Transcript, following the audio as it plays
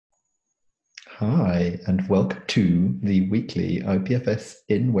Hi, and welcome to the weekly IPFS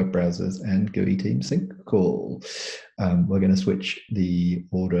in web browsers and GUI team sync call. We're going to switch the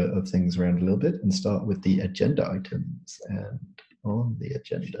order of things around a little bit and start with the agenda items. And on the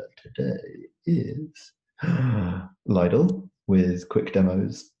agenda today is Lidl with quick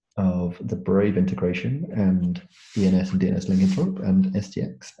demos of the Brave integration and ENS and DNS linking and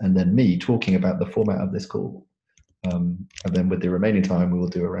STX, and then me talking about the format of this call. And then with the remaining time, we will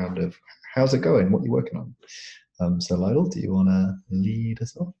do a round of how's it going, what are you working on. So Lyle, do you want to lead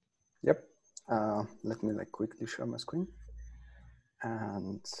us off? Yep. Let me quickly share my screen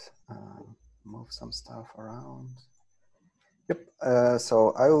and move some stuff around. Yep.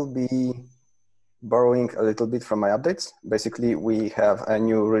 So I will be borrowing a little bit from my updates. Basically, we have a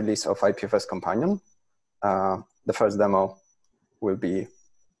new release of IPFS Companion. The first demo will be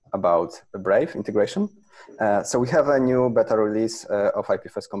about the Brave integration. So we have a new beta release of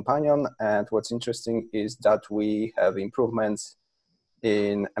IPFS Companion, and what's interesting is that we have improvements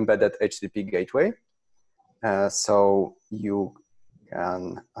in embedded HTTP gateway. So you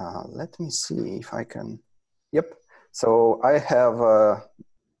can, let me see if I can, yep. So I have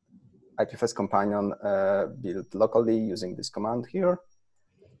IPFS Companion built locally using this command here,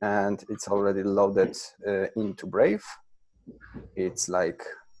 and it's already loaded into Brave. It's like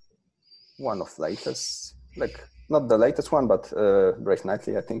one of the latest, not the latest one, but Brave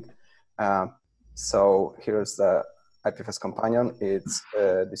Nightly, I think. So here's the IPFS Companion. It's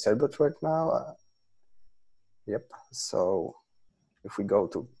disabled right now. Yep. So if we go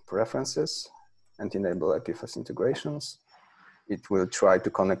to Preferences and enable IPFS integrations, it will try to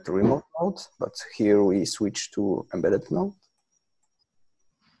connect to remote mode, but here we switch to embedded mode.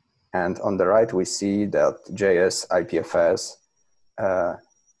 And on the right, we see that JS IPFS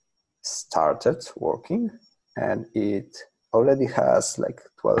started working, and it already has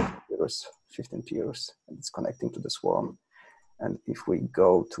 12 peers, 15 peers, and it's connecting to the swarm. And if we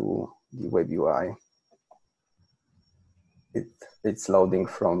go to the web UI, it's loading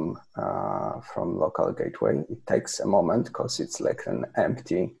from local gateway. It takes a moment because it's like an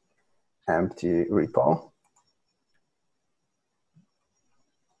empty repo.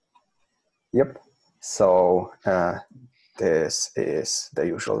 Yep. So this is the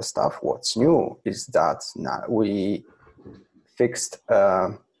usual stuff. What's new is that now we fixed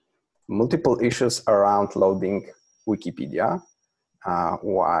multiple issues around loading Wikipedia.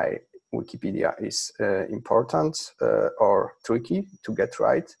 Why Wikipedia is important or tricky to get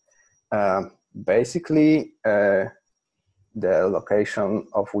right. Basically, the location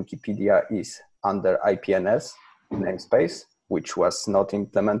of Wikipedia is under IPNS namespace, which was not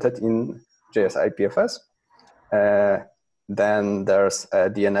implemented in JS IPFS. Then there's a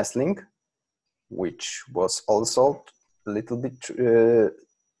DNS link, which was also a little bit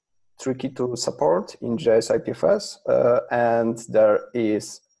tricky to support in JS IPFS. And there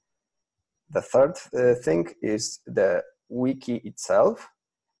is the third thing is the wiki itself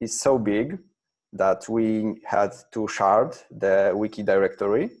is so big that we had to shard the wiki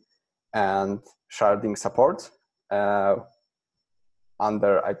directory, and sharding support under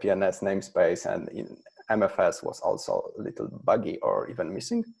IPNS namespace and in MFS was also a little buggy or even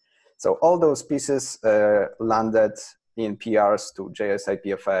missing. So all those pieces landed in PRs to JS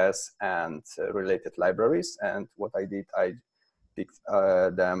IPFS and related libraries. And what I did, I picked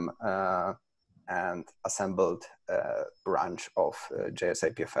them and assembled a branch of JS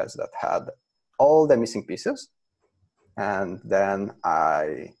IPFS that had all the missing pieces. And then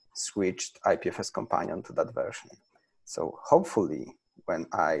I switched IPFS Companion to that version. So hopefully, when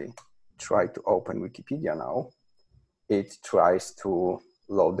I try to open Wikipedia now, it tries to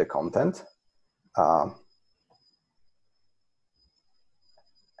load the content.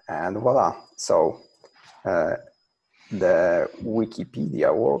 And voila. So the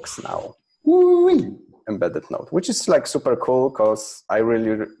Wikipedia works now. Woo-wee! Embedded node, which is super cool because I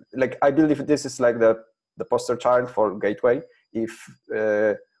really I believe this is the poster child for gateway. If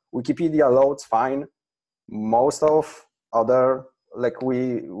Wikipedia loads fine, most of other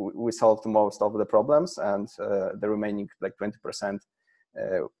we solved most of the problems, and the remaining 20%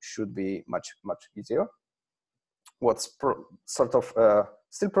 should be much easier. What's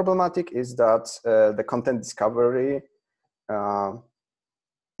still problematic is that the content discovery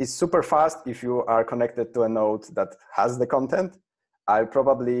is super fast if you are connected to a node that has the content. I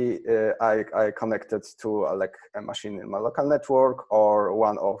probably I connected to a machine in my local network, or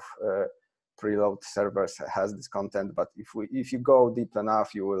one of preload servers has this content. But if you go deep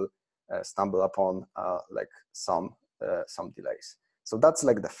enough, you will stumble upon some delays. So that's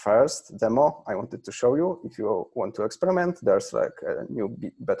the first demo I wanted to show you. If you want to experiment, there's a new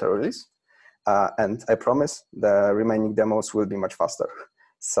beta release. And I promise the remaining demos will be much faster.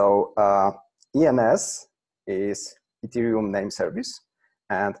 So ENS is Ethereum name service.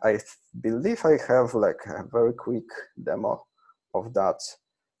 And I believe I have like a very quick demo of that.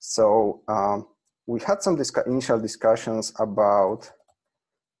 So we had some initial discussions about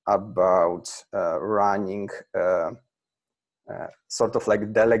running sort of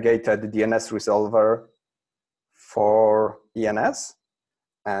like delegated DNS resolver for ENS.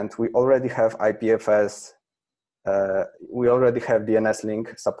 And we already have IPFS, we already have DNS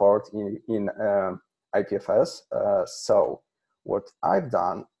link support in IPFS. So what I've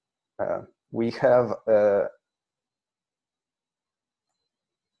done, we have a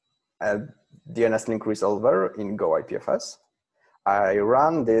DNS link resolver in Go IPFS. I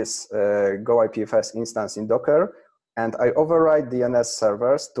run this Go IPFS instance in Docker, and I override DNS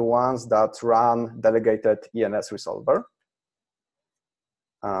servers to ones that run delegated ENS resolver.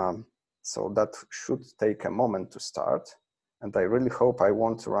 So that should take a moment to start. And I really hope I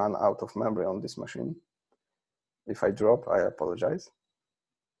won't run out of memory on this machine. If I drop, I apologize.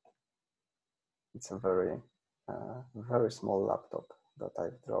 It's a very, very small laptop that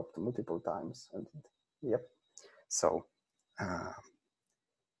I've dropped multiple times. And yep. So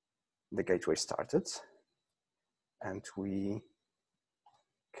the gateway started. And we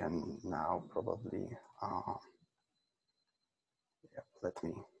can now probably, let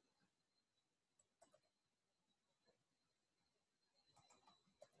me.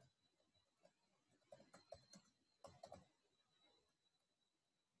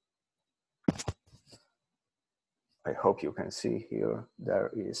 I hope you can see here,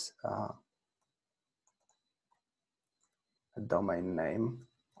 there is a domain name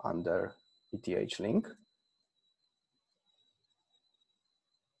under ETH link.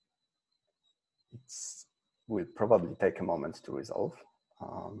 It will probably take a moment to resolve.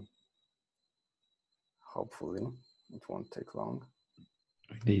 Hopefully it won't take long.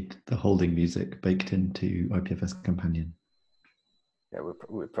 We need the holding music baked into IPFS Companion. Yeah,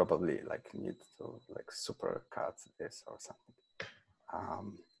 we probably like need to like super cut this or something.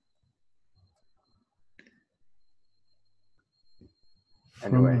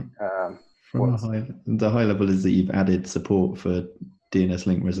 Anyway, the high level is that you've added support for DNS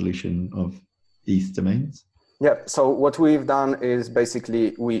link resolution of ETH domains. Yeah, so what we've done is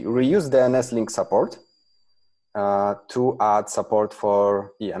basically we reuse DNS link support to add support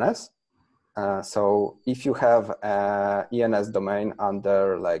for ENS. So if you have an ENS domain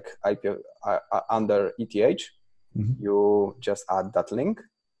under like under ETH, you just add that link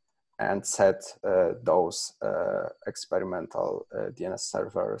and set those experimental DNS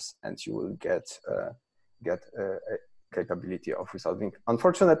servers, and you will get a capability of resolving.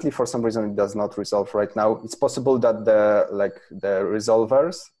 Unfortunately, for some reason, it does not resolve right now. It's possible that the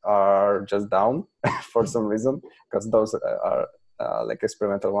resolvers are just down for some reason, because those are like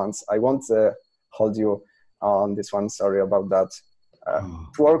experimental ones. I won't hold you on this one. Sorry about that.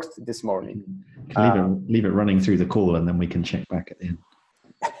 It worked this morning. Leave it running through the call, and then we can check back at the end.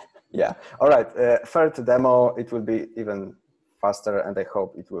 Yeah. All right. Third demo, it will be even faster, and I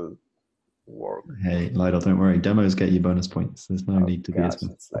hope it will work. Hey, Lidl, don't worry. Demos get you bonus points. There's no need to be as fast.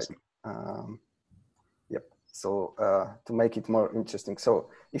 It's like, yep. So to make it more interesting, so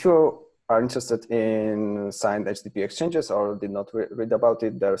if you are interested in signed HTTP exchanges or did not read about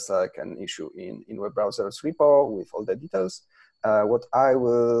it, there's like an issue in web browser's repo with all the details. What I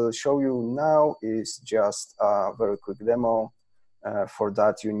will show you now is just a very quick demo. For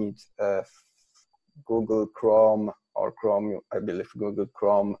that, you need Google Chrome or Chrome, I believe Google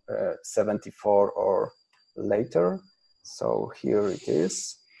Chrome 74 or later. So here it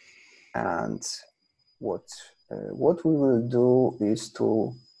is. And what we will do is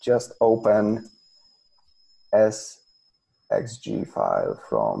to just open SXG file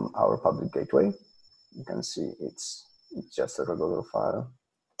from our public gateway. You can see it's just a regular file.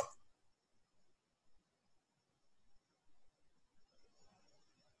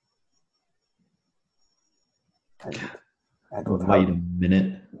 And wait a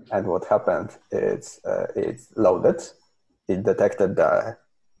minute. And what happened is it's loaded. It detected the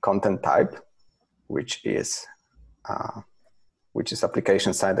content type, which is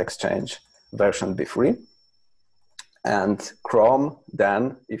application side exchange version v3. And Chrome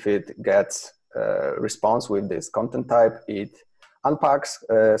then, if it gets a response with this content type, it unpacks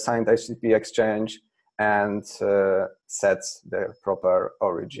signed HTTP exchange and sets the proper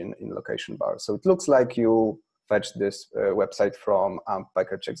origin in location bar. So it looks like you fetched this website from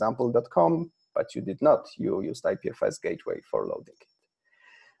packageexample.com, but you did not. You used IPFS gateway for loading it.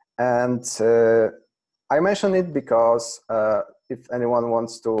 And I mention it because if anyone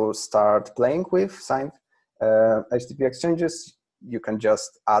wants to start playing with signed HTTP exchanges, you can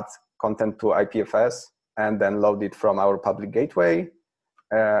just add content to IPFS and then load it from our public gateway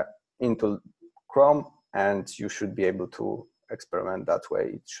into Chrome, and you should be able to experiment that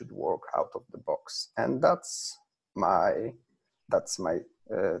way. It should work out of the box. And that's my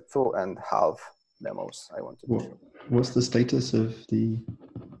 2.5 demos I wanted to show. What's the status of the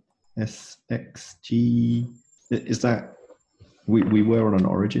SXG? Is that we were on an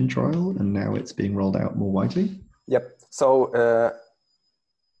origin trial and now it's being rolled out more widely? Yep. So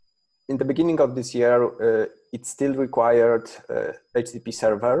in the beginning of this year, it still required HTTP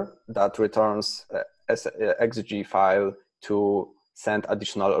server that returns XG file to send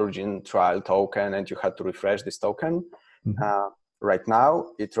additional origin trial token, and you had to refresh this token. Mm-hmm. Right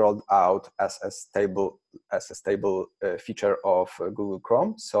now, it rolled out as a stable feature of Google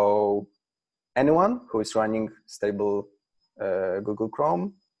Chrome. So anyone who is running stable Google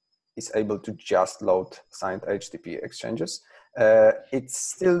Chrome is able to just load signed HTTP exchanges. It's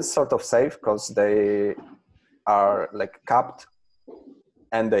still sort of safe because they are like capped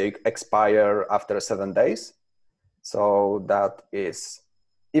and they expire after 7 days. So that is,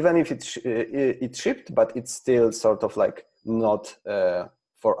 even if it's shipped, but it's still sort of like not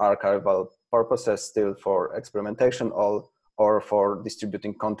for archival purposes, still for experimentation or for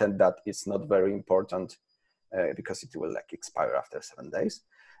distributing content that is not very important because it will like expire after 7 days.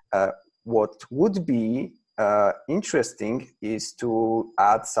 What would be interesting is to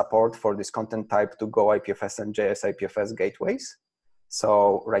add support for this content type to Go IPFS and JS IPFS gateways.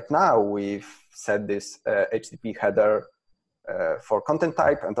 So right now we've set this HTTP header for content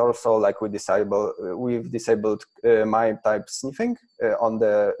type, and also like we've disabled MIME type sniffing on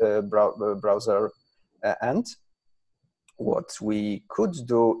the browser end. What we could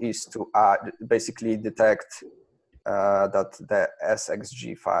do is to basically detect that the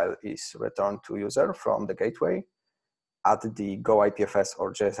SXG file is returned to user from the gateway at the Go IPFS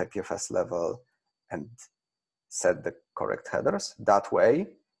or JS IPFS level and set the correct headers. That way,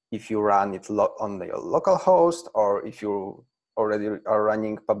 if you run it on your local host, or if you already are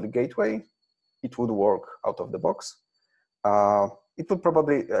running public gateway, it would work out of the box. It would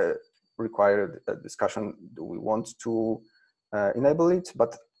probably require a discussion. Do we want to enable it?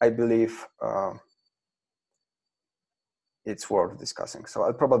 But I believe it's worth discussing. So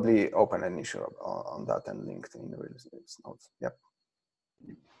I'll probably open an issue on that and link in the release notes. Yep.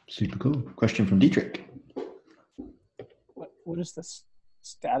 Super cool. Question from Dietrich. What is the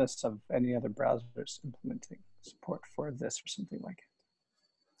status of any other browsers implementing support for this or something like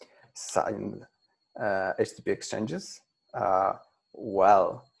it? Signed HTTP exchanges?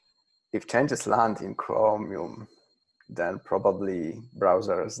 Well, if changes land in Chromium, then probably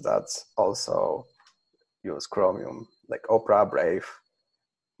browsers that also use Chromium, like Opera, Brave,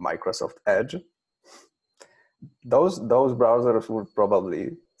 Microsoft Edge, those browsers would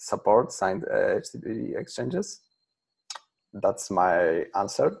probably support signed HTTP exchanges. That's my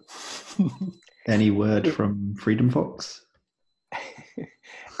answer. Any word from Freedom Fox?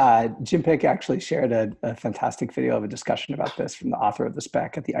 Jim Pick actually shared a fantastic video of a discussion about this from the author of the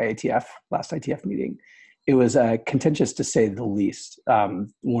spec at the last ITF meeting. It was contentious to say the least.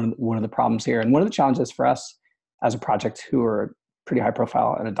 One of the problems here, and one of the challenges for us as a project who are pretty high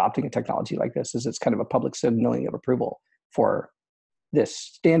profile and adopting a technology like this, is it's kind of a public signaling of approval for this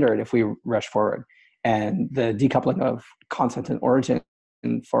standard if we rush forward. And the decoupling of content and origin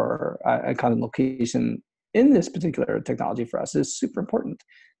for a content location in this particular technology for us is super important.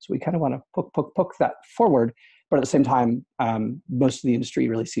 So we kind of want to poke that forward. But at the same time, most of the industry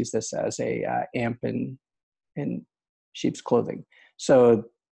really sees this as a amp in sheep's clothing. So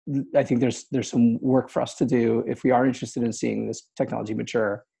I think there's some work for us to do if we are interested in seeing this technology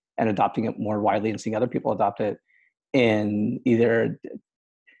mature and adopting it more widely and seeing other people adopt it in either,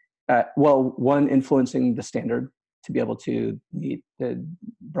 one, influencing the standard to be able to meet the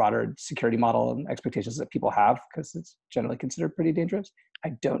broader security model and expectations that people have, because it's generally considered pretty dangerous.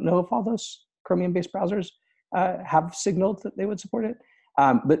 I don't know if all those Chromium-based browsers have signaled that they would support it.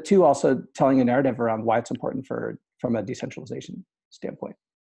 But two, also telling a narrative around why it's important from a decentralization standpoint.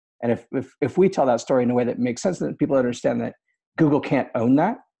 And if we tell that story in a way that makes sense, that people understand that Google can't own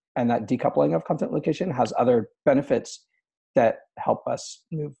that, and that decoupling of content location has other benefits that help us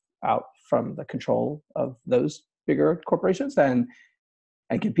move out from the control of those bigger corporations and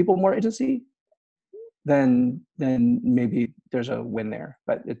give people more agency, then maybe there's a win there.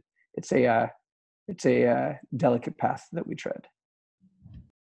 But it's a delicate path that we tread.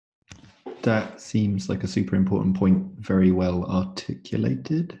 That seems like a super important point, very well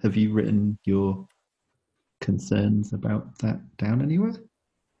articulated. Have you written your concerns about that down anywhere?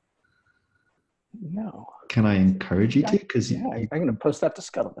 No. Can I encourage you to? Because I'm going to post that to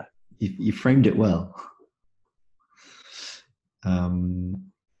Scuttlebutt. you framed it well.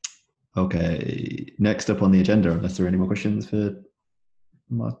 Okay, next up on the agenda, unless there are any more questions for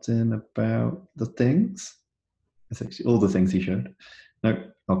Martin about the things? Essentially, all the things he showed. No,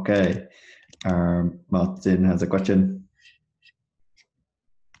 okay. Martin has a question.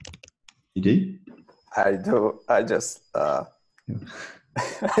 You do? I do. I just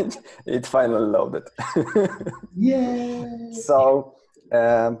it finally loaded. Yay! So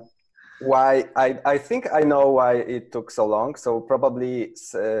why I think I know why it took so long. So probably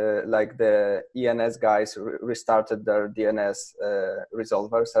like the ENS guys restarted their DNS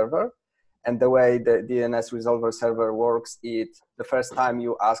resolver server, and the way the DNS resolver server works, the first time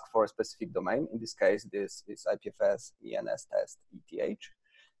you ask for a specific domain, in this case this is IPFS ENS test ETH.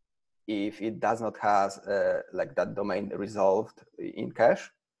 If it does not have like that domain resolved in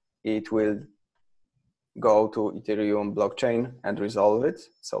cache, it will go to Ethereum blockchain and resolve it.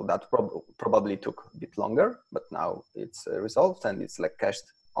 So that probably took a bit longer, but now it's resolved, and it's like cached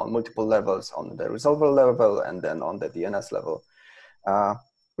on multiple levels, on the resolver level and then on the DNS level,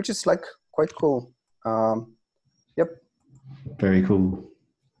 which is like quite cool. Yep. Very cool.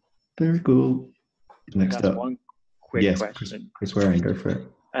 Very cool. Next up. One quick question. Chris Waring, go for it.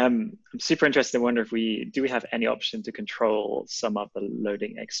 I'm super interested. I wonder if we have any option to control some of the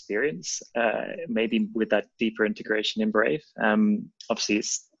loading experience, maybe with that deeper integration in Brave. Obviously,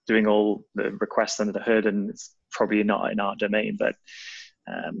 it's doing all the requests under the hood, and it's probably not in our domain. But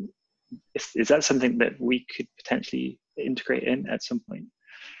is that something that we could potentially integrate in at some point?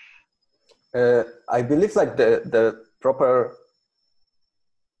 I believe like the proper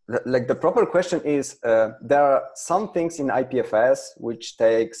question is there are some things in IPFS which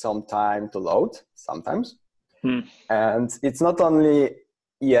take some time to load sometimes. And it's not only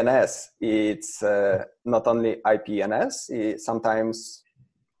ENS, it's not only IPNS. Sometimes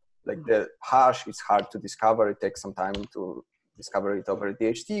like the hash is hard to discover. It takes some time to discover it over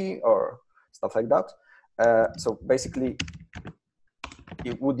DHT or stuff like that. So basically,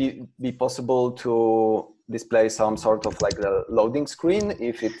 would it be possible to display some sort of like the loading screen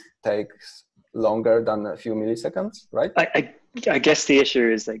if it takes longer than a few milliseconds, right? I guess the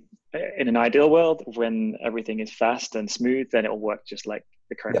issue is like in an ideal world, when everything is fast and smooth, then it will work just like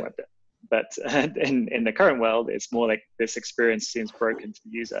the current web. But in the current world, it's more like this experience seems broken to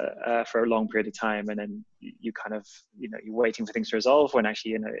the user for a long period of time, and then you kind of you're waiting for things to resolve when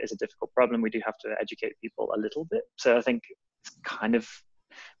actually it's a difficult problem. We do have to educate people a little bit. So I think it's kind of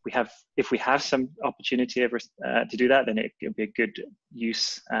if we have some opportunity to do that, then it'll be a good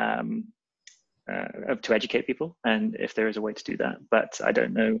use to educate people, and if there is a way to do that. But I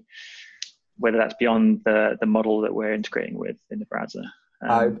don't know whether that's beyond the model that we're integrating with in the browser.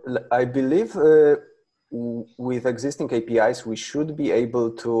 I believe with existing APIs, we should be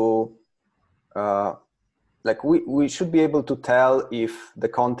able to we should be able to tell if the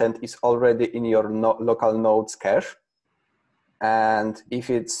content is already in your local nodes cache. And if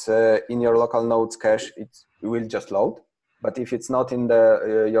it's in your local nodes cache, it will just load. But if it's not in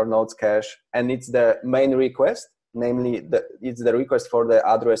your nodes cache and it's the main request, namely it's the request for the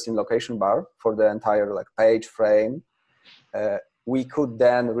address in location bar for the entire like page frame, we could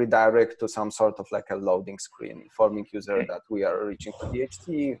then redirect to some sort of like a loading screen, informing user that we are reaching to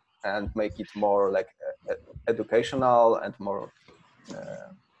DHT, and make it more like educational and more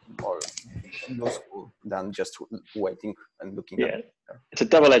useful than just waiting and looking at it. It's a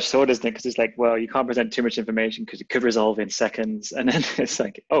double-edged sword, isn't it? Because it's like, well, you can't present too much information because it could resolve in seconds, and then it's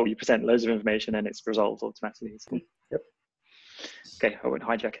like, oh, you present loads of information and it's resolved automatically. So, yep. Okay, I won't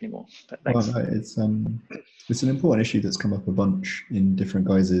hijack anymore. But thanks. Well, it's an important issue that's come up a bunch in different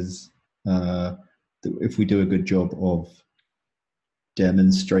guises. If we do a good job of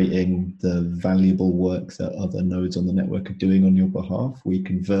demonstrating the valuable work that other nodes on the network are doing on your behalf, we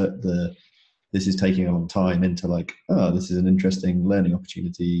convert this is taking a long time into like, oh, this is an interesting learning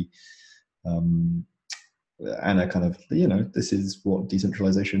opportunity, and a kind of, this is what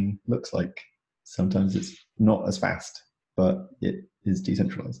decentralization looks like. Sometimes it's not as fast, but it is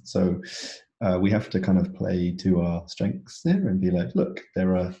decentralized. So we have to kind of play to our strengths there and be like, look,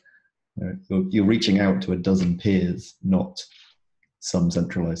 you're reaching out to a dozen peers, not some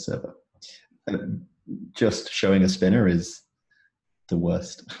centralized server. Just showing a spinner is the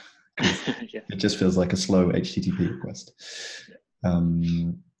worst. It just feels like a slow HTTP request.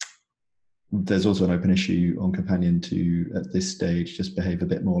 There's also an open issue on Companion to, at this stage, just behave a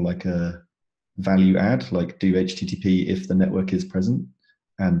bit more like a value add, like do HTTP if the network is present,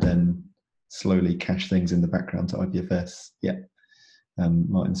 and then slowly cache things in the background to IPFS. Yeah,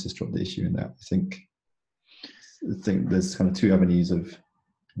 Martin's just dropped the issue in that. I think there's kind of two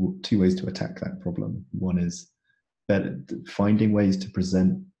ways to attack that problem. One is finding ways to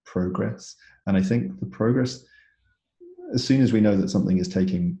present progress, and I think the progress, as soon as we know that something is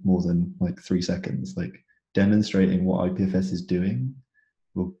taking more than like 3 seconds, like demonstrating what IPFS is doing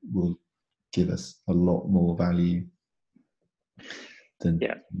will give us a lot more value than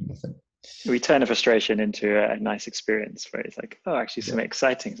nothing. We turn a frustration into a nice experience where it's like, oh, actually something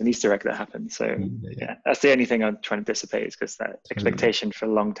exciting. It's an Easter egg that happened. So yeah, that's the only thing I'm trying to dissipate, is because that expectation for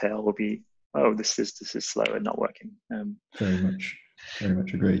long tail will be, oh, this is slow and not working. Very much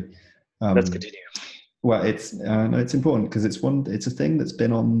agree. Let's continue. Well, it's no, it's important because it's a thing that's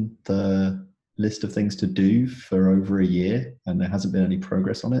been on the list of things to do for over a year, and there hasn't been any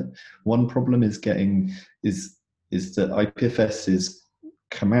progress on it. One problem is that IPFS's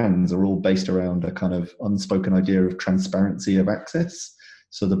commands are all based around a kind of unspoken idea of transparency of access.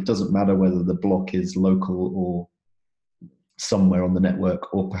 So it doesn't matter whether the block is local or somewhere on the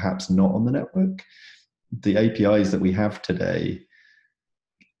network, or perhaps not on the network. The APIs that we have today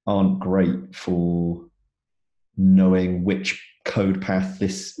aren't great for knowing which code path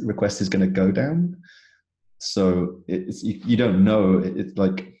this request is going to go down. So you don't know.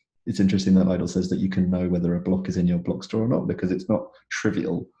 It's interesting that Idle says that you can know whether a block is in your block store or not, because it's not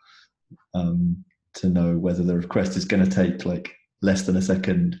trivial to know whether the request is going to take like less than a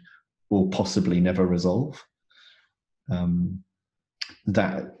second or possibly never resolve.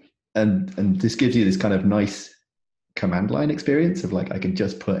 That and this gives you this kind of nice command line experience of like, I can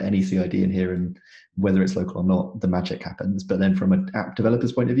just put any CID in here, and whether it's local or not, the magic happens. But then from an app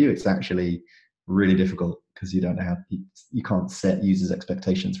developer's point of view, it's actually really difficult because you don't have, you can't set users'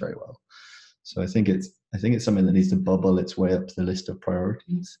 expectations very well. So I think it's something that needs to bubble its way up the list of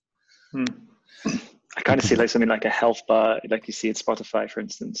priorities. I kind of see like something like a health bar, like you see at Spotify, for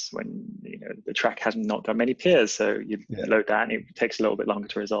instance, when the track has not got many peers, so you load that and it takes a little bit longer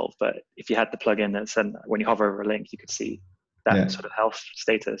to resolve. But if you had the plugin that said when you hover over a link, you could see that sort of health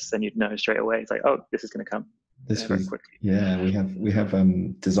status, then you'd know straight away. It's like, oh, this is going to come. Very quickly. Yeah, we have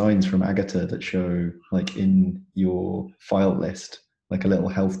designs from Agata that show like in your file list, like a little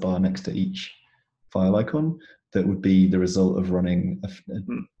health bar next to each file icon that would be the result of running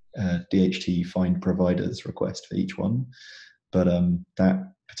a DHT find providers request for each one. But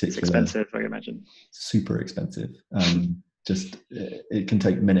that particular, it's expensive, I imagine. Super expensive. Just it can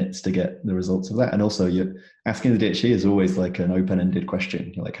take minutes to get the results of that. And also, you're asking the DHT is always like an open-ended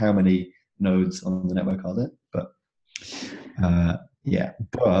question. You're like, how many nodes on the network are there? But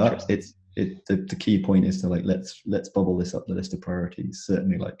but the key point is to like let's bubble this up the list of priorities.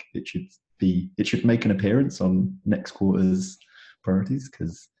 Certainly, like it should make an appearance on next quarter's priorities,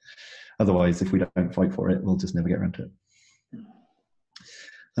 because otherwise, if we don't fight for it, we'll just never get around to it.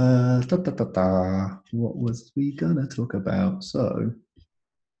 What was we gonna talk about? So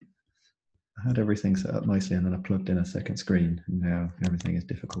I had everything set up nicely, and then I plugged in a second screen, and now everything is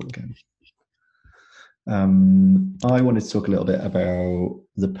difficult again. I wanted to talk a little bit about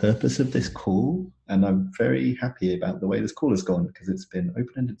the purpose of this call, and I'm very happy about the way this call has gone, because it's been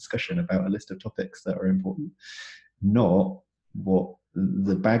open-ended discussion about a list of topics that are important, not what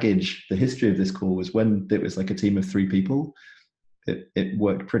the baggage, the history of this call was. When it was like a team of 3 people, it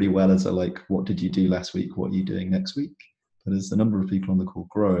worked pretty well as a like, what did you do last week? What are you doing next week? But as the number of people on the call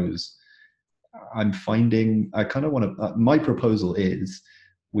grows, I'm finding I kind of want to. My proposal is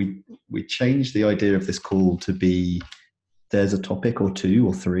we change the idea of this call to be there's a topic or 2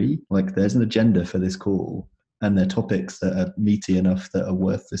 or 3, like there's an agenda for this call, and they're topics that are meaty enough that are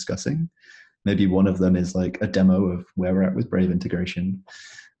worth discussing. Maybe one of them is like a demo of where we're at with Brave integration.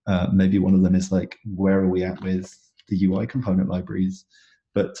 Maybe one of them is like, where are we at with the UI component libraries?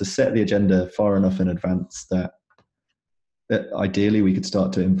 But to set the agenda far enough in advance that ideally we could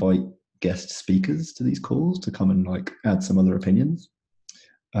start to invite guest speakers to these calls to come and like add some other opinions.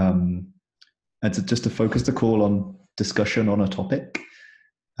 And to focus the call on discussion on a topic.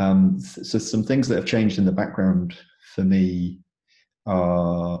 So some things that have changed in the background for me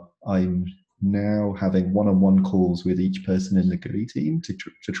are I'm now having one-on-one calls with each person in the GUI team to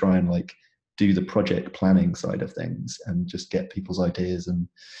try and like do the project planning side of things and just get people's ideas and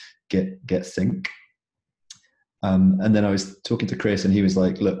get sync. And then I was talking to Chris, and he was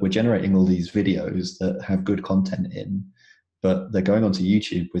like, look, we're generating all these videos that have good content in, but they're going onto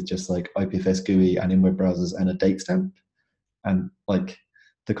YouTube with just like IPFS GUI and in web browsers and a date stamp. And like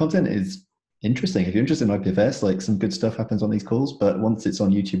the content is interesting. If you're interested in IPFS, like some good stuff happens on these calls, but once it's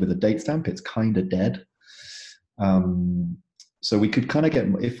on YouTube with a date stamp, it's kind of dead. so we could kind of get,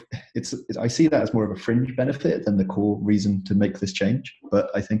 if I see that as more of a fringe benefit than the core reason to make this change, but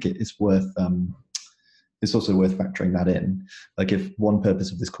I think it is worth, it's also worth factoring that in. Like if one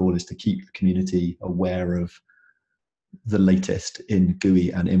purpose of this call is to keep the community aware of the latest in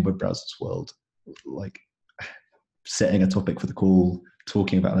GUI and in web browsers world, like setting a topic for the call,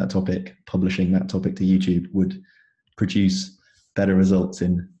 talking about that topic, publishing that topic to YouTube would produce better results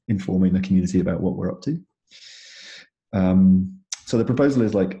in informing the community about what we're up to. So the proposal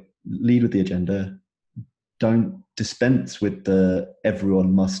is like, lead with the agenda. Don't dispense with the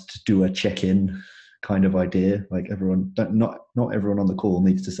everyone must do a check-in kind of idea. Like not everyone on the call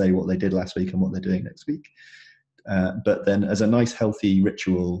needs to say what they did last week and what they're doing next week. But then as a nice healthy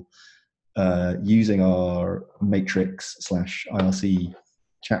ritual, using our matrix/IRC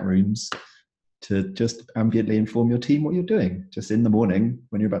chat rooms to just ambiently inform your team what you're doing. Just in the morning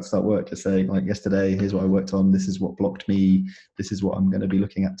when you're about to start work, just say like, yesterday, here's what I worked on. This is what blocked me. This is what I'm going to be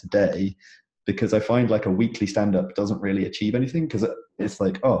looking at today. Because I find like a weekly stand-up doesn't really achieve anything, because it's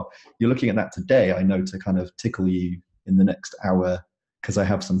like, oh, you're looking at that today. I know to kind of tickle you in the next hour because I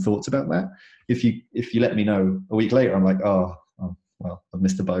have some thoughts about that. If you let me know a week later, I'm like, oh well, I've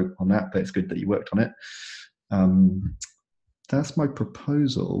missed the boat on that, but it's good that you worked on it. That's my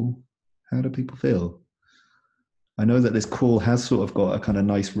proposal. How do people feel? I know that this call has sort of got a kind of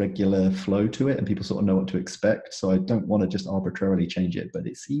nice regular flow to it and people sort of know what to expect. So I don't want to just arbitrarily change it, but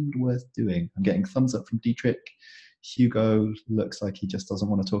it seemed worth doing. I'm getting thumbs up from Dietrich. Hugo looks like he just doesn't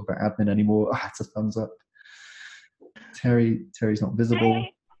want to talk about admin anymore. It's a thumbs up. Terry's not visible.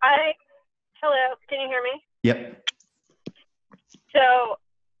 Hey, hello, can you hear me? Yep. So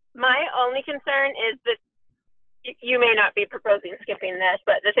my only concern is that you may not be proposing skipping this,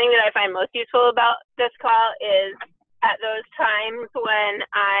 but the thing that I find most useful about this call is at those times when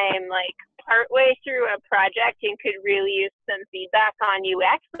I'm like partway through a project and could really use some feedback on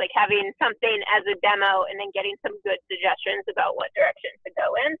UX, like having something as a demo and then getting some good suggestions about what direction to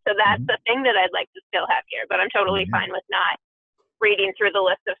go in. So that's the thing that I'd like to still have here, but I'm totally fine with not reading through the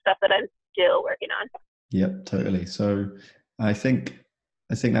list of stuff that I'm still working on. Yep, totally. So I think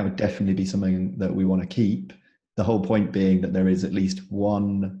that would definitely be something that we want to keep. The whole point being that there is at least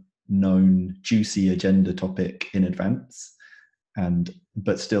one known juicy agenda topic in advance,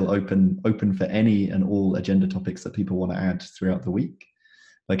 but still open for any and all agenda topics that people want to add throughout the week.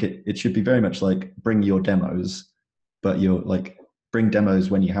 Like it should be very much like bring your demos, but you're like bring demos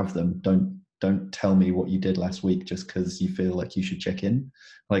when you have them. Don't tell me what you did last week just because you feel like you should check in.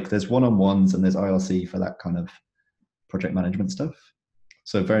 Like there's one-on-ones and there's IRC for that kind of project management stuff.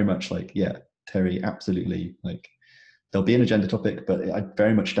 So very much like, yeah, Terry, absolutely. Like there'll be an agenda topic, but I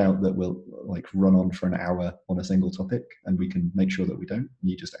very much doubt that we'll like run on for an hour on a single topic, and we can make sure that we don't.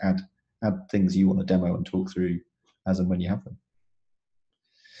 You just add things you want to demo and talk through as and when you have them.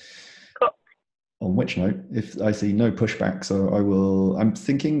 Cool. On which note, if I see no pushback, so I'm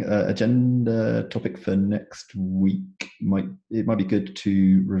thinking agenda topic for next week it might be good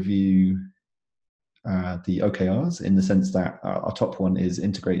to review the OKRs, in the sense that our top one is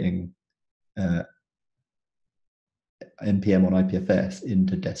integrating NPM on IPFS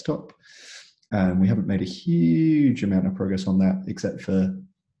into desktop. We haven't made a huge amount of progress on that, except for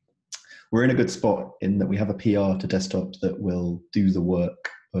we're in a good spot in that we have a PR to desktop that will do the work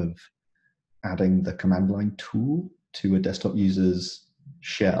of adding the command line tool to a desktop user's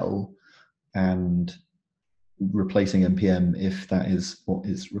shell and replacing NPM if that is what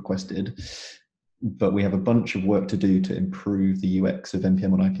is requested. But we have a bunch of work to do to improve the UX of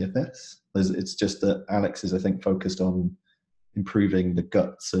NPM on IPFS. It's just that Alex is, I think, focused on improving the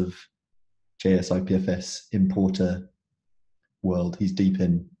guts of JS IPFS importer world. He's deep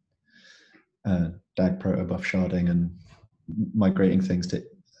in DAG protobuf sharding and migrating things to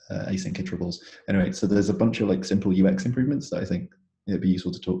async iterables. Anyway, so there's a bunch of like simple UX improvements that I think it'd be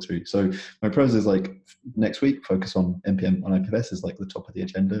useful to talk through. So my proposal is like next week, focus on NPM on IPFS as like the top of the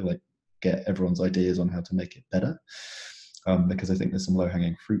agenda, like get everyone's ideas on how to make it better. Because I think there's some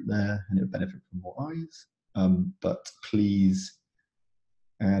low-hanging fruit there and it would benefit from more eyes. But please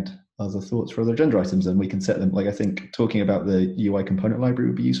add other thoughts for other agenda items and we can set them. Like I think talking about the UI component library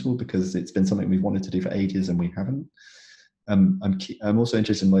would be useful because it's been something we've wanted to do for ages and we haven't. I'm also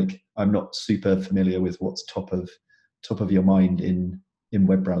interested in, like, I'm not super familiar with what's top of your mind in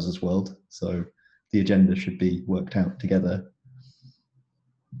web browsers world. So the agenda should be worked out together.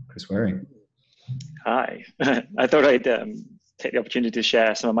 Chris Waring. Hi. I thought I'd take the opportunity to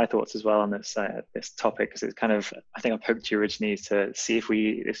share some of my thoughts as well on this topic, because it's kind of, I think I poked you originally to see if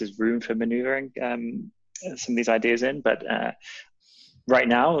this is room for maneuvering some of these ideas in, but right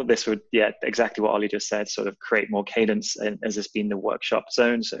now, this would, yeah, exactly what Ollie just said, sort of create more cadence, and as this being the workshop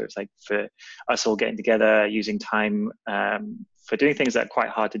zone. So it's like for us all getting together, using time for doing things that are quite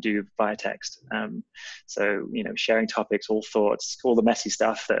hard to do via text. So, sharing topics, all thoughts, all the messy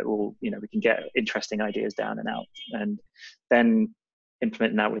stuff that will, we can get interesting ideas down and out. And then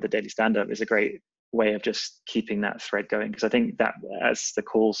implementing that with a daily stand-up is a great way of just keeping that thread going, because I think that as the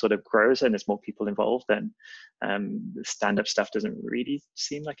call sort of grows and there's more people involved, then the stand-up stuff doesn't really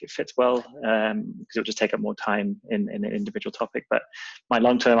seem like it fits well, because it'll just take up more time in an individual topic. But my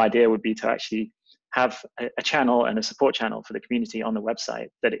long-term idea would be to actually have a channel and a support channel for the community on the website,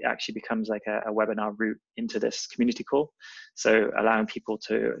 that it actually becomes like a webinar route into this community call. So allowing people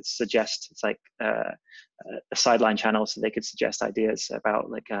to suggest, it's like a sideline channel, so they could suggest ideas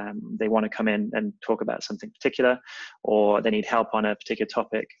about, like, they want to come in and talk about something particular, or they need help on a particular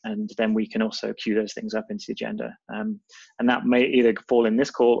topic, and then we can also queue those things up into the agenda. And that may either fall in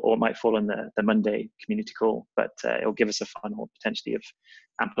this call, or it might fall in the Monday community call, but it'll give us a funnel potentially of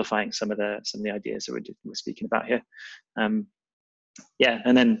amplifying some of the ideas that we're speaking about here. Yeah,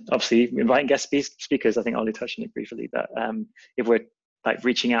 and then obviously inviting guest speakers. I think Ollie touched on it briefly, but if we're like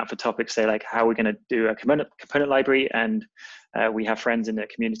reaching out for topics, say like how we're going to do a component library, and we have friends in the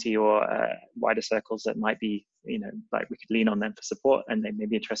community or wider circles that might be, like we could lean on them for support, and they may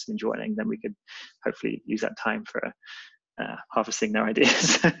be interested in joining, then we could hopefully use that time for harvesting their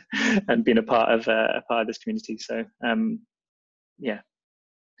ideas and being a part of this community. So yeah,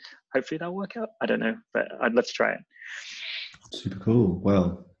 hopefully that'll work out. I don't know, but I'd love to try it. Super cool.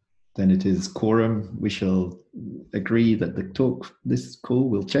 Well, then it is quorum. We shall agree that this call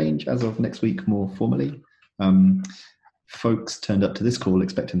will change as of next week more formally. Folks turned up to this call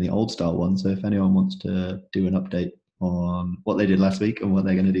expecting the old style one, so if anyone wants to do an update on what they did last week and what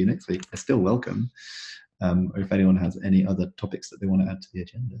they're going to do next week, they're still welcome. Or if anyone has any other topics that they want to add to the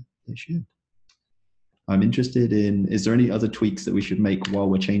agenda, they should. I'm interested in, is there any other tweaks that we should make while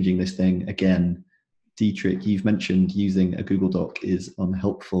we're changing this thing? Again, Dietrich, you've mentioned using a Google Doc is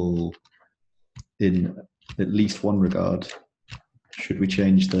unhelpful in at least one regard. Should we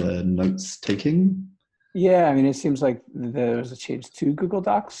change the notes taking? Yeah, I mean, it seems like there's a change to Google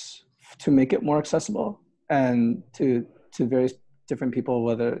Docs to make it more accessible, and to various different people,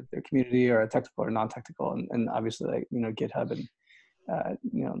 whether they're community or technical or non-technical, and obviously, like, GitHub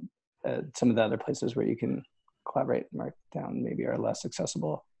and some of the other places where you can collaborate and mark down maybe are less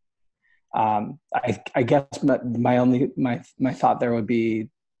accessible. I guess my thought there would be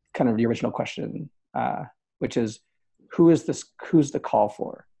kind of the original question, which is who's the call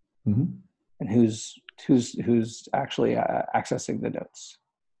for, mm-hmm. and who's actually accessing the notes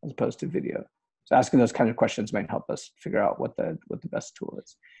as opposed to video. So asking those kind of questions might help us figure out what the best tool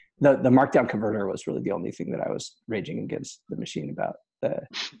is. The markdown converter was really the only thing that I was raging against the machine about.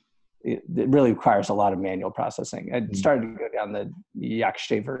 It really requires a lot of manual processing. I started to go down the yak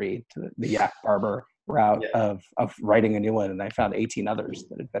shavery to the yak barber route of writing a new one, and I found 18 others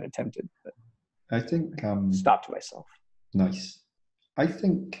that had been attempted. But I think stopped myself. Nice. I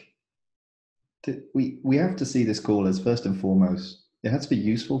think that we have to see this call as, first and foremost, it has to be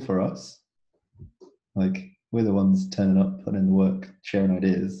useful for us. Like, we're the ones turning up, putting in the work, sharing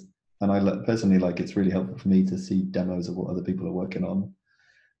ideas, and I personally, like, it's really helpful for me to see demos of what other people are working on.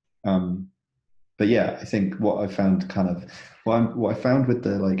 But yeah, I think what I found what I found with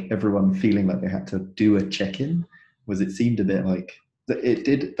the, like, everyone feeling like they had to do a check-in was, it seemed a bit like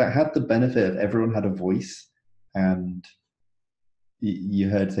that had the benefit of everyone had a voice, and you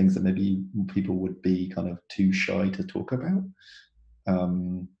heard things that maybe people would be kind of too shy to talk about.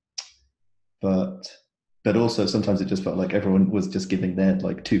 But also sometimes it just felt like everyone was just giving their,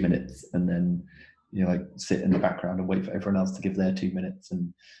 like, 2 minutes, and then like sit in the background and wait for everyone else to give their 2 minutes,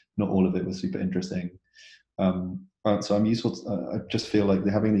 and not all of it was super interesting. So I just feel like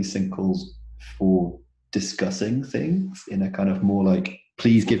they're having these sync calls for discussing things in a kind of more like,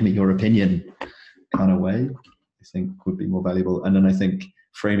 please give me your opinion kind of way, I think would be more valuable. And then I think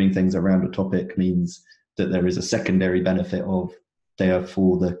framing things around a topic means that there is a secondary benefit of they are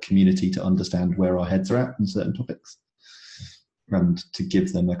for the community to understand where our heads are at in certain topics, and to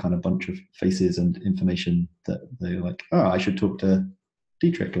give them a kind of bunch of faces and information that they're like, oh, I should talk to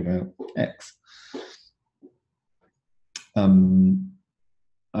Dietrich about X.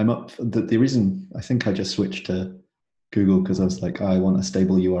 I'm up for the reason I think I just switched to Google because I was like, I want a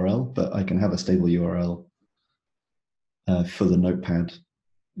stable URL, but I can have a stable URL for the notepad,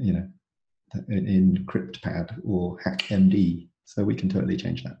 in CryptPad or HackMD. So we can totally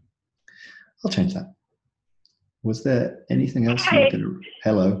change that. I'll change that. Was there anything else you were going to...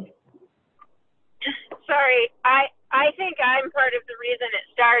 Hello. Sorry, I I think I'm part of the reason it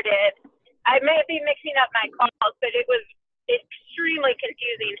started. I may be mixing up my calls, but it was extremely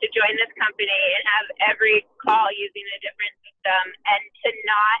confusing to join this company and have every call using a different system, and to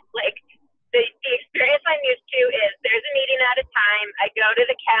not like the experience I'm used to is there's a meeting at a time. I go to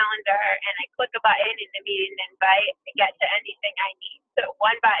the calendar and I click a button in the meeting invite to get to anything I need. So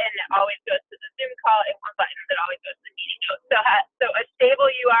one button that always goes to the Zoom call and one button that always goes to the meeting notes. So a stable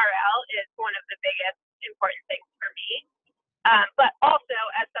URL is one of the biggest important things for me. But also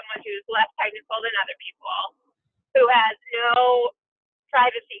as someone who's less technical than other people, who has no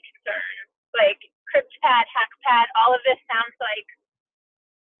privacy concerns, like CryptPad, HackPad, all of this sounds like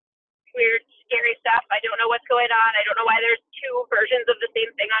weird, scary stuff. I don't know what's going on. I don't know why there's two versions of the same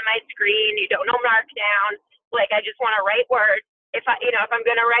thing on my screen. You don't know Markdown. Like, I just want to write words. If I'm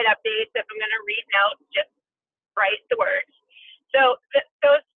going to write updates, if I'm going to read notes, just write the words. So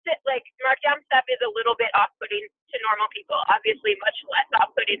those, like, Markdown stuff is a little bit off-putting to normal people. Obviously, much less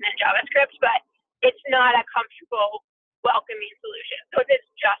off-putting than JavaScript, but it's not a comfortable, welcoming solution. So if it's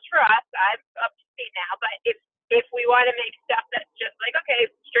just for us, I'm up to speed now. But if we want to make stuff that's just like, okay,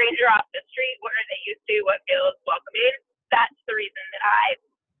 stranger off the street, what are they used to, what feels welcoming, that's the reason that I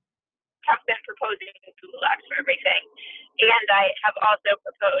have been proposing Google Docs for everything. And I have also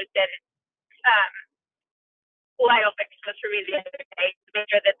proposed, and Lyle fixed this for me the other day, to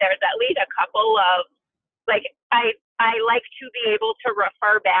make sure that there's at least a couple of, like, I like to be able to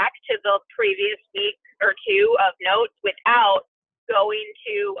refer back to the previous week or two of notes without going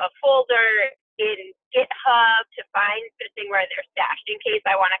to a folder in GitHub to find the thing where they're stashed in case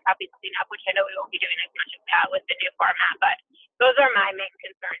I want to copy something up, which I know we won't be doing as much of that with the new format. But those are my main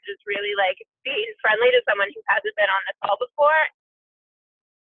concerns, is really like being friendly to someone who hasn't been on the call before.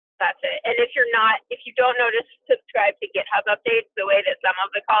 That's it. And if you don't know to subscribe to GitHub updates the way that some of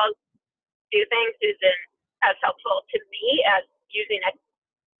the calls do things, isn't as helpful to me as using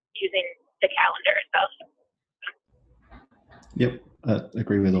the calendar itself. Yep, I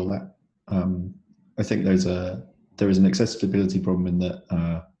agree with all that. I think there is an accessibility problem in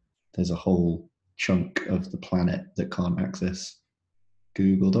that there's a whole chunk of the planet that can't access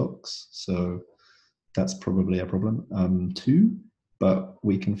Google Docs, so that's probably a problem too. But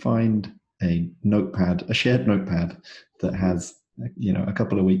we can find a shared notepad that has a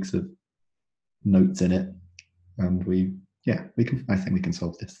couple of weeks of notes in it, and I think we can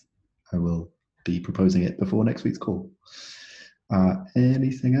solve this. I will be proposing it before next week's call.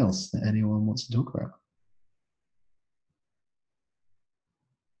 Anything else that anyone wants to talk about?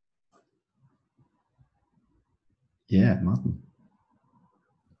 Yeah, Martin.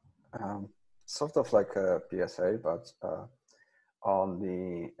 Sort of like a PSA, but on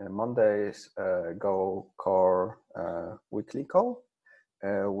the Monday's Go Core weekly call,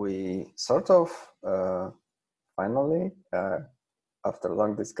 we sort of finally, after a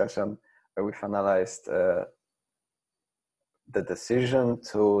long discussion, we finalized the decision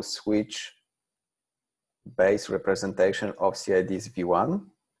to switch base representation of CID's v1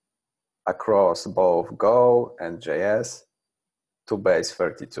 across both Go and JS to base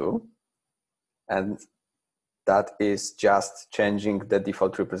 32. And that is just changing the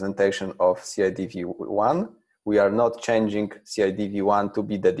default representation of CID v1. We are not changing CID v1 to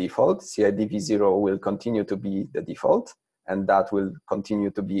be the default. CID v0 will continue to be the default, and that will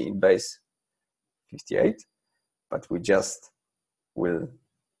continue to be in base 58. But we just will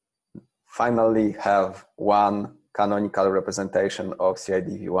finally have one canonical representation of CID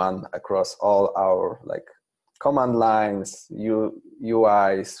v1 across all our command lines,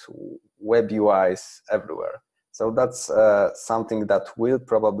 UIs, web UIs, everywhere. So that's something that will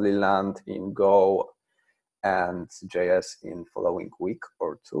probably land in Go and JS in following week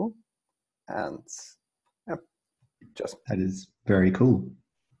or two. And that is very cool.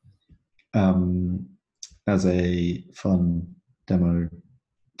 As a fun demo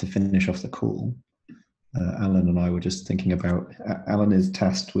to finish off the call, Alan and I were just thinking about, Alan is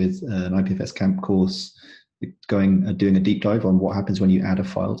tasked with an IPFS camp course doing a deep dive on what happens when you add a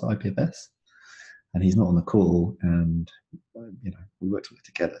file to IPFS, and he's not on the call, and we worked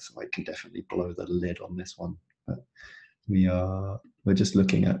together, so I can definitely blow the lid on this one. But we're just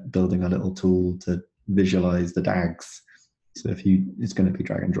looking at building a little tool to visualize the DAGs. So it's going to be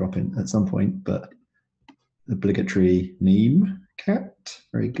drag and drop in at some point, but obligatory meme cat,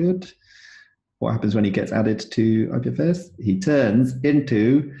 very good. What happens when he gets added to IPFS? He turns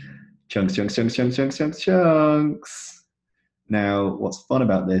into chunks. Now, what's fun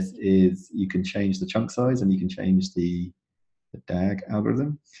about this is you can change the chunk size and you can change the DAG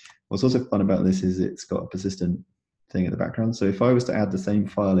algorithm. What's also fun about this is it's got a persistent thing in the background. So if I was to add the same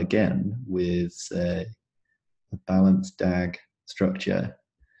file again with, say, a balanced DAG structure,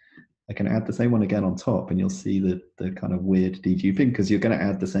 I can add the same one again on top, and you'll see the kind of weird deduping, because you're going to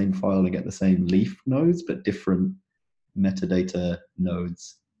add the same file and get the same leaf nodes, but different metadata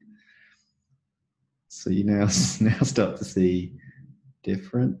nodes. So you now start to see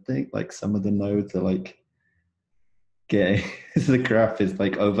different things, like some of the nodes are like getting the graph is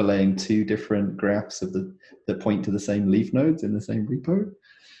like overlaying two different graphs of that point to the same leaf nodes in the same repo.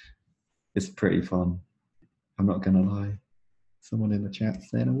 It's pretty fun. I'm not gonna lie. Someone in the chat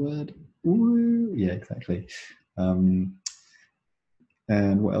saying a word. Woo! Yeah, exactly. And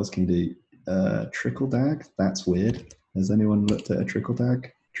what else can you do? Trickle DAG. That's weird. Has anyone looked at a trickle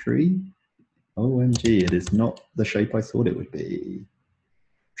DAG tree? OMG, it is not the shape I thought it would be.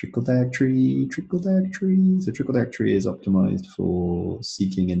 Trickle DAG tree, trickle DAG tree. So trickle DAG tree is optimized for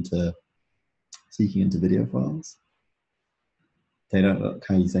seeking into video files. They don't look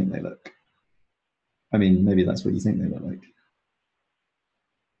how you think they look. I mean, maybe that's what you think they look like.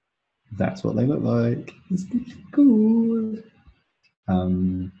 That's what they look like. It's cool.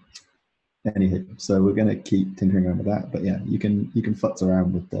 Anywho, so we're going to keep tinkering around with that. But yeah, you can futz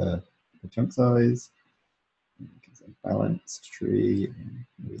around with the chunk size. You can say balanced tree.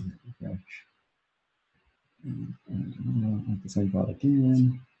 Refresh. The same file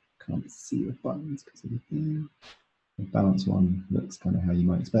again. Can't see the buttons because of the thing. The balanced one looks kind of how you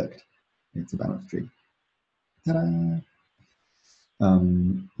might expect. It's a balanced tree. Ta-da!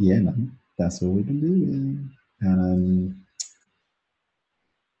 Yeah, man, that's all we've been doing. And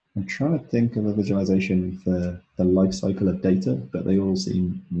I'm trying to think of a visualization for the life cycle of data, but they all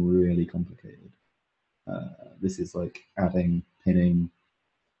seem really complicated. This is like adding, pinning,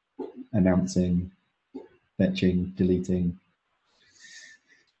 announcing, fetching, deleting.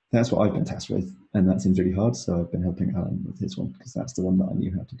 That's what I've been tasked with, and that seems really hard, so I've been helping Alan with his one, because that's the one that I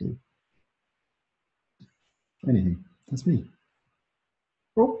knew how to do. Anyway, that's me.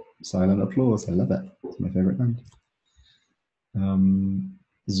 Oh, silent applause, I love it. It's my favorite band.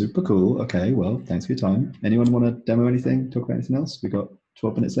 Super cool. Okay, well, thanks for your time. Anyone want to demo anything, talk about anything else? We've got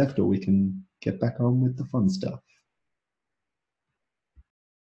 12 minutes left, or we can get back on with the fun stuff.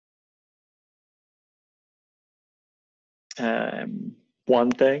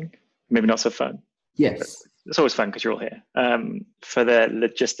 One thing, maybe not so fun. Yes. It's always fun because you're all here. For the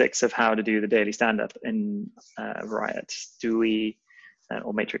logistics of how to do the daily stand-up in Riot, do we,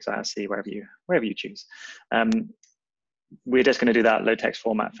 or Matrix IRC, wherever you choose. We're just going to do that low text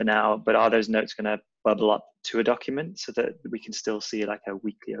format for now, but are those notes going to bubble up to a document so that we can still see like a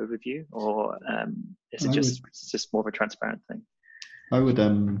weekly overview, or is it just more of a transparent thing? I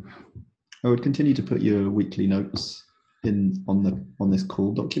would continue to put your weekly notes on this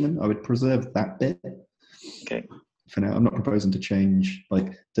call document. I would preserve that bit. Okay. For now, I'm not proposing to change.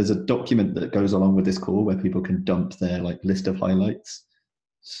 Like, there's a document that goes along with this call where people can dump their like list of highlights,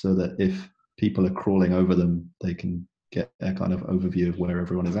 so that if people are crawling over them, they can get a kind of overview of where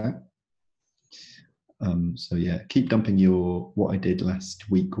everyone is at. So yeah, keep dumping your what I did last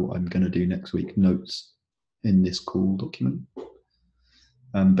week, what I'm going to do next week notes in this call document.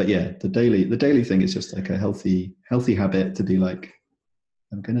 But yeah, the daily thing is just like a healthy habit to be like,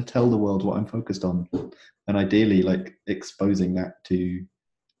 I'm going to tell the world what I'm focused on, and ideally like exposing that to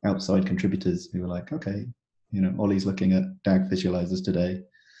outside contributors who are like, okay, you know, Ollie's looking at DAG visualizers today.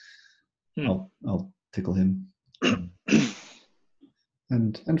 I'll tickle him.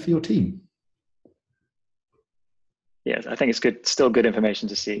 And for your team. Yes, I think it's good. Still good information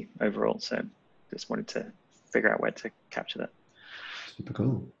to see overall. So just wanted to figure out where to capture that. Super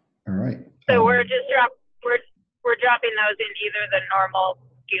cool. All right. So we're dropping those in either the normal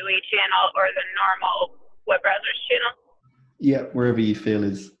GUI channel or the normal web browsers channel. Yeah, wherever you feel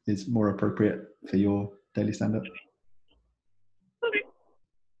is more appropriate for your daily stand-up. Okay.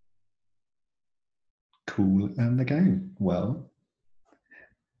 Cool. And the gang. Well,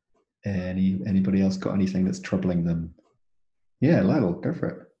 anybody else got anything that's troubling them? Yeah, Lyle, go for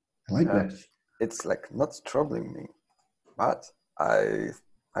it. I like this. It's like not troubling me, but I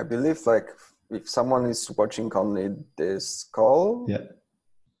believe like if someone is watching only this call, yeah,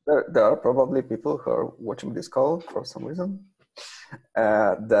 there are probably people who are watching this call for some reason.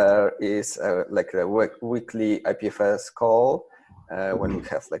 There is like a weekly IPFS call when we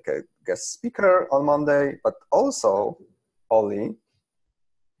have like a guest speaker on Monday, but also Ollie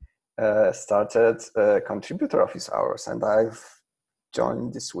started a contributor office hours, and I've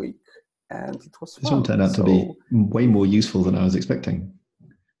joined this week, and it was fun. This one turned out to be way more useful than I was expecting.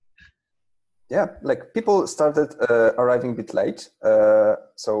 Yeah, like people started arriving a bit late,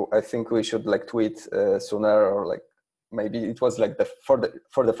 so I think we should like tweet sooner or like maybe it was like for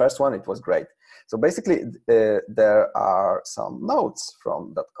the first one, it was great. So basically, there are some notes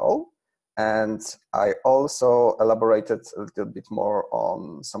from that call, and I also elaborated a little bit more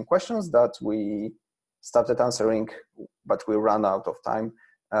on some questions that we started answering, but we ran out of time.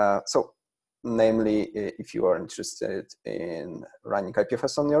 So namely, if you are interested in running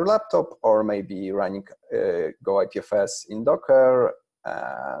IPFS on your laptop, or maybe running Go IPFS in Docker,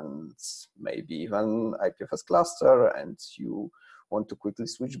 and maybe even IPFS cluster, and you want to quickly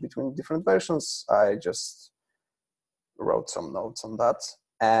switch between different versions, I just wrote some notes on that.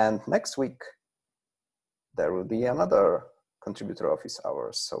 And next week, there will be another contributor office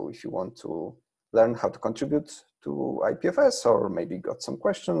hours. So if you want to learn how to contribute to IPFS, or maybe got some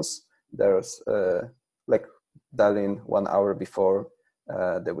questions, there's like dial in 1 hour before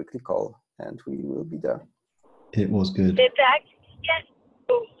the weekly call, and we will be there. It was good. Did that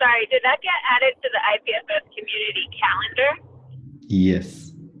did that get added to the IPFS community calendar?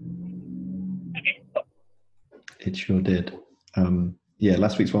 Yes. Okay, cool. It sure did. Yeah,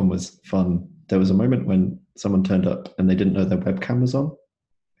 last week's one was fun. There was a moment when someone turned up and they didn't know their webcam was on,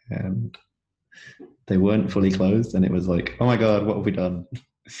 and they weren't fully closed, and it was like, oh my God, what have we done?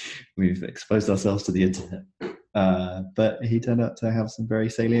 We've exposed ourselves to the internet. But he turned out to have some very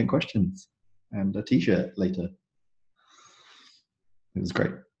salient questions and a t-shirt later. It was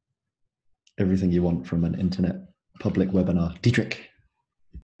great. Everything you want from an internet public webinar. Dietrich.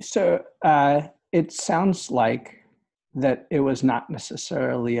 So it sounds like that it was not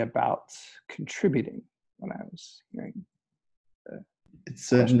necessarily about contributing when I was hearing. It's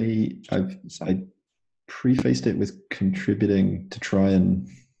certainly, I prefaced it with contributing to try and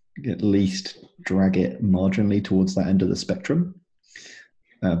at least drag it marginally towards that end of the spectrum.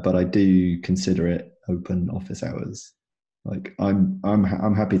 But I do consider it open office hours. Like I'm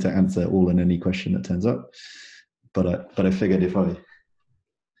happy to answer all and any question that turns up, but I figured if I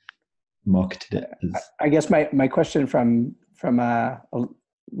marketed it as, I guess my question from a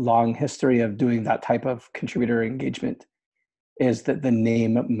long history of doing that type of contributor engagement is that the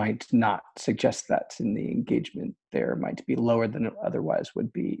name might not suggest that, in the engagement there might be lower than it otherwise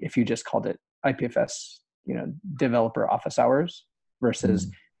would be if you just called it IPFS, developer office hours versus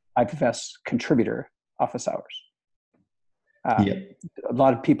IPFS contributor office hours. yeah. A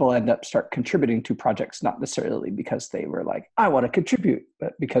lot of people start contributing to projects, not necessarily because they were like, I want to contribute,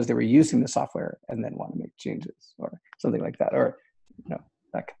 but because they were using the software and then want to make changes or something like that, or that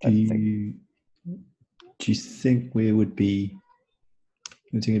type of thing. Do you think it'd be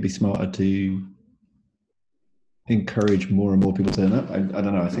smarter to encourage more and more people to turn up? I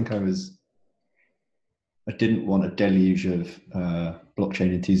don't know. I think I didn't want a deluge of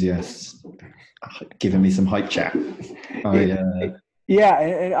blockchain enthusiasts giving me some hype chat. Yeah,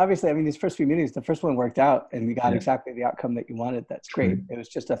 and obviously, I mean, these first few meetings, the first one worked out and we got exactly the outcome that you wanted. That's great. It was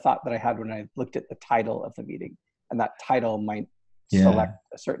just a thought that I had when I looked at the title of the meeting, and that title might select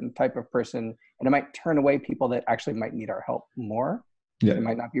a certain type of person, and it might turn away people that actually might need our help more. Yeah. They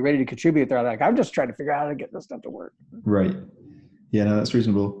might not be ready to contribute. They're like, I'm just trying to figure out how to get this stuff to work. Right. Yeah, no, that's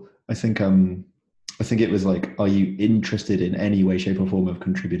reasonable. I think it was like, are you interested in any way, shape, or form of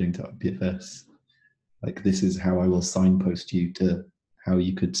contributing to IPFS? Like, this is how I will signpost you to how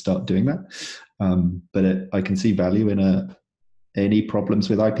you could start doing that. But I can see value in any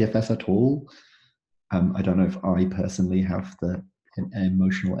problems with IPFS at all. I don't know if I personally have the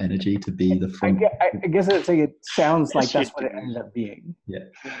emotional energy to be the front. I guess it sounds like that's what it ended up being. Yeah.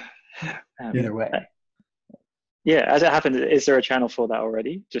 Either way. Yeah, as it happens, is there a channel for that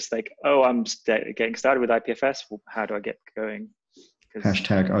already? Just like, oh, I'm getting started with IPFS. Well, how do I get going?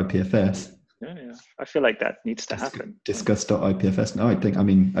 Hashtag IPFS. Yeah, I feel like that needs to happen. Discuss.ipfs. No, I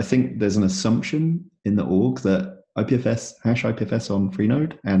think there's an assumption in the org that IPFS, #IPFS on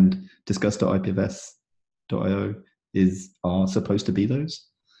Freenode and discuss.ipfs.io are supposed to be those.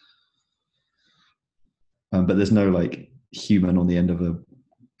 But there's no like human on the end of a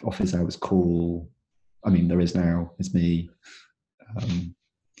office hours call. I mean, there is now. It's me.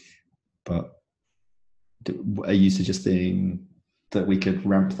 But are you suggesting that we could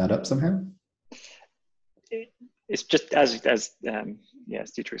ramp that up somehow? It's just as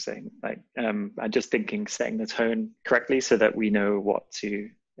Dietrich was saying, like, I'm just thinking setting the tone correctly so that we know what to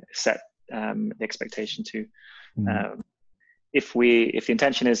set the expectation to. If the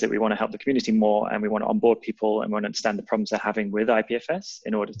intention is that we want to help the community more and we want to onboard people and we want to understand the problems they're having with IPFS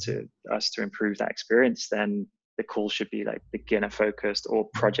in order to improve that experience, then the call should be like beginner focused or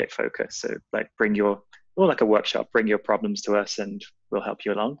project focused. So like like a workshop, bring your problems to us and we'll help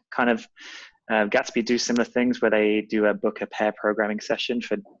you along kind of. Gatsby do similar things where they do a book a pair programming session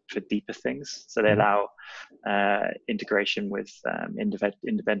for deeper things. So they allow integration with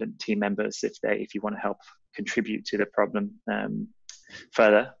independent team members if you want to help contribute to the problem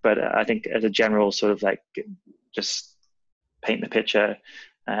further. But I think as a general sort of like just paint the picture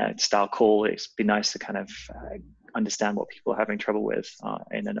style call, it'd be nice to kind of understand what people are having trouble with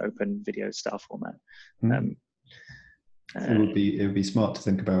in an open video style format. It would be smart to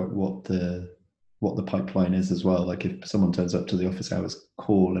think about what the pipeline is as well. Like if someone turns up to the office hours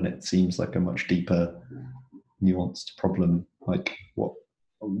call and it seems like a much deeper, nuanced problem, like what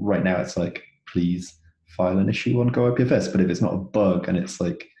right now it's like, please file an issue on Go IPFS. But if it's not a bug and it's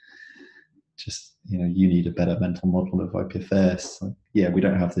like just, you need a better mental model of IPFS. Like, yeah, we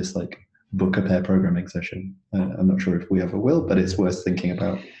don't have this like book a pair programming session. I'm not sure if we ever will, but it's worth thinking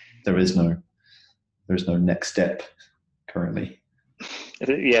about. There's no next step currently.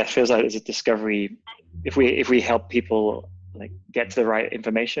 Yeah, it feels like there's a discovery. If we help people like get to the right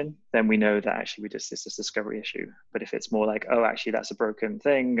information, then we know that actually it's this discovery issue. But if it's more like, oh, actually that's a broken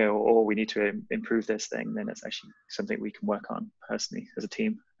thing, or we need to improve this thing, then it's actually something we can work on personally as a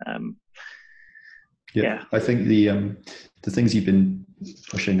team. Yeah, I think the things you've been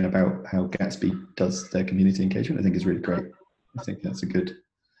pushing about how Gatsby does their community engagement, I think is really great. I think that's a good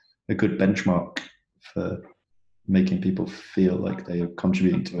benchmark for making people feel like they are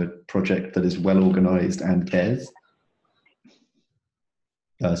contributing to a project that is well organized and cares.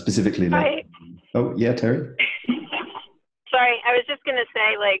 Specifically, like, oh yeah, Terry. Sorry, I was just gonna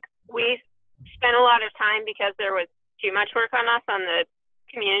say, like, we spent a lot of time because there was too much work on us on the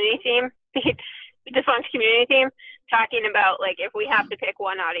community team, the defunct community team, talking about like if we have to pick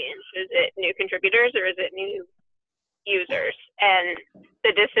one audience, is it new contributors or is it new users? And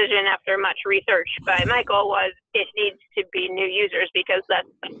the decision after much research by Michael was it needs to be new users because that's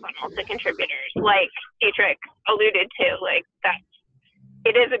the funnel to contributors. Like Dietrich alluded to, like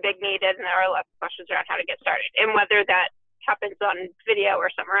it is a big need and there are lots of questions around how to get started. And whether that happens on video or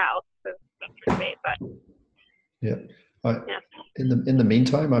somewhere else is debate, but in the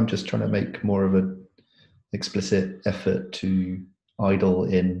meantime, I'm just trying to make more of an explicit effort to idle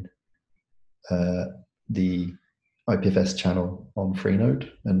in the IPFS channel on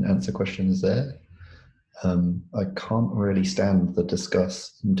Freenode and answer questions there. I can't really stand the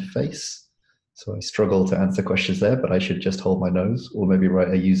discuss interface, so I struggle to answer questions there, but I should just hold my nose or maybe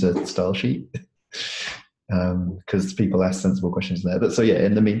write a user style sheet because people ask sensible questions there. But so yeah,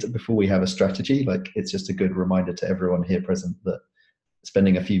 in the meantime, before we have a strategy, like it's just a good reminder to everyone here present that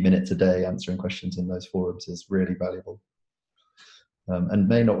spending a few minutes a day answering questions in those forums is really valuable. And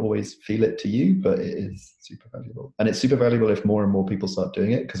may not always feel it to you, but it is super valuable. And it's super valuable if more and more people start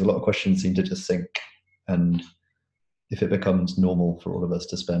doing it, because a lot of questions seem to just sink. And if it becomes normal for all of us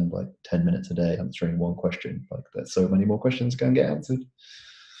to spend like 10 minutes a day answering one question, like there's so many more questions going to get answered.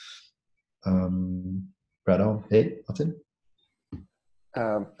 Right on. Hey, Martin?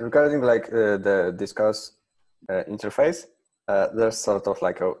 Regarding like the discuss interface, there's sort of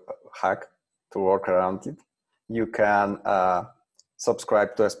like a hack to work around it. You can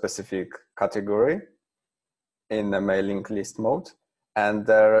subscribe to a specific category in the mailing list mode. And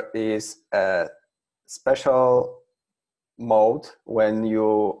there is a special mode when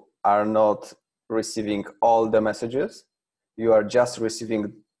you are not receiving all the messages. You are just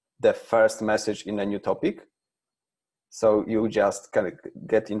receiving the first message in a new topic. So you just can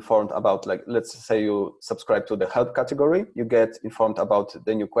get informed about, like, let's say you subscribe to the help category, you get informed about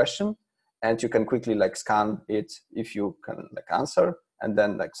the new question, and you can quickly like scan it if you can like answer, and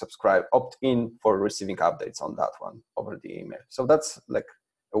then like subscribe, opt in for receiving updates on that one over the email. So that's like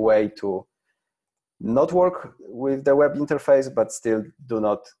a way to not work with the web interface, but still do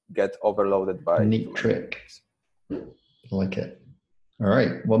not get overloaded by neat trick. I like it. All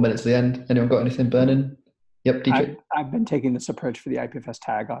right, 1 minute to the end. Anyone got anything burning? Yep, DJ. I've been taking this approach for the IPFS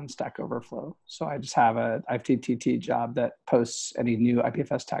tag on Stack Overflow. So I just have a IFTTT job that posts any new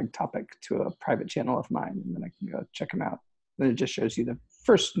IPFS tag topic to a private channel of mine, and then I can go check them out. Then it just shows you the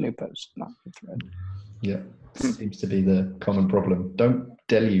first new post, not the thread. Yeah, seems to be the common problem. Don't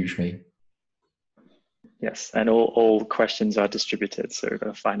deluge me. Yes, and all questions are distributed, so we've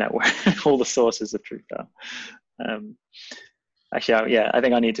got to find out where all the sources of truth are. Actually, yeah, I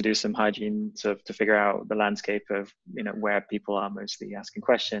think I need to do some hygiene to figure out the landscape of where people are mostly asking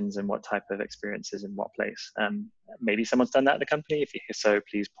questions and what type of experiences in what place. Maybe someone's done that at the company. If so,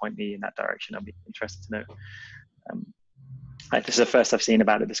 please point me in that direction. I'll be interested to know. This is the first I've seen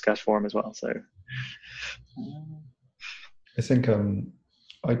about the Discuss forum as well. So I think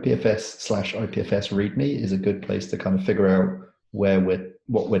IPFS/IPFS README is a good place to kind of figure out where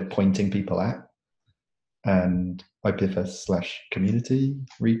what we're pointing people at, and IPFS/community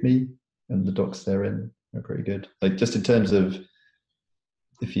README and the docs therein are pretty good. Like just in terms of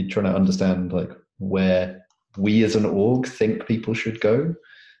if you're trying to understand like where we as an org think people should go,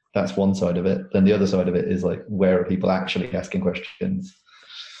 that's one side of it. Then the other side of it is like where are people actually asking questions?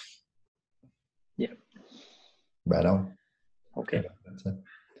 Yeah. Right on. Okay.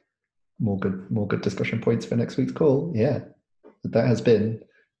 More good discussion points for next week's call. Yeah. That has been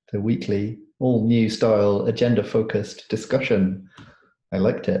the weekly, all new style, agenda focused discussion. I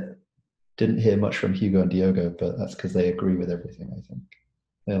liked it. Didn't hear much from Hugo and Diogo, but that's because they agree with everything, I think.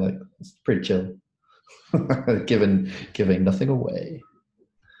 They're like, it's pretty chill. Giving nothing away.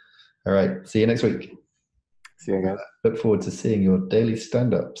 All right. See you next week. See you guys. Look forward to seeing your daily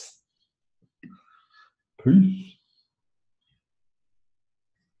stand-ups. Peace.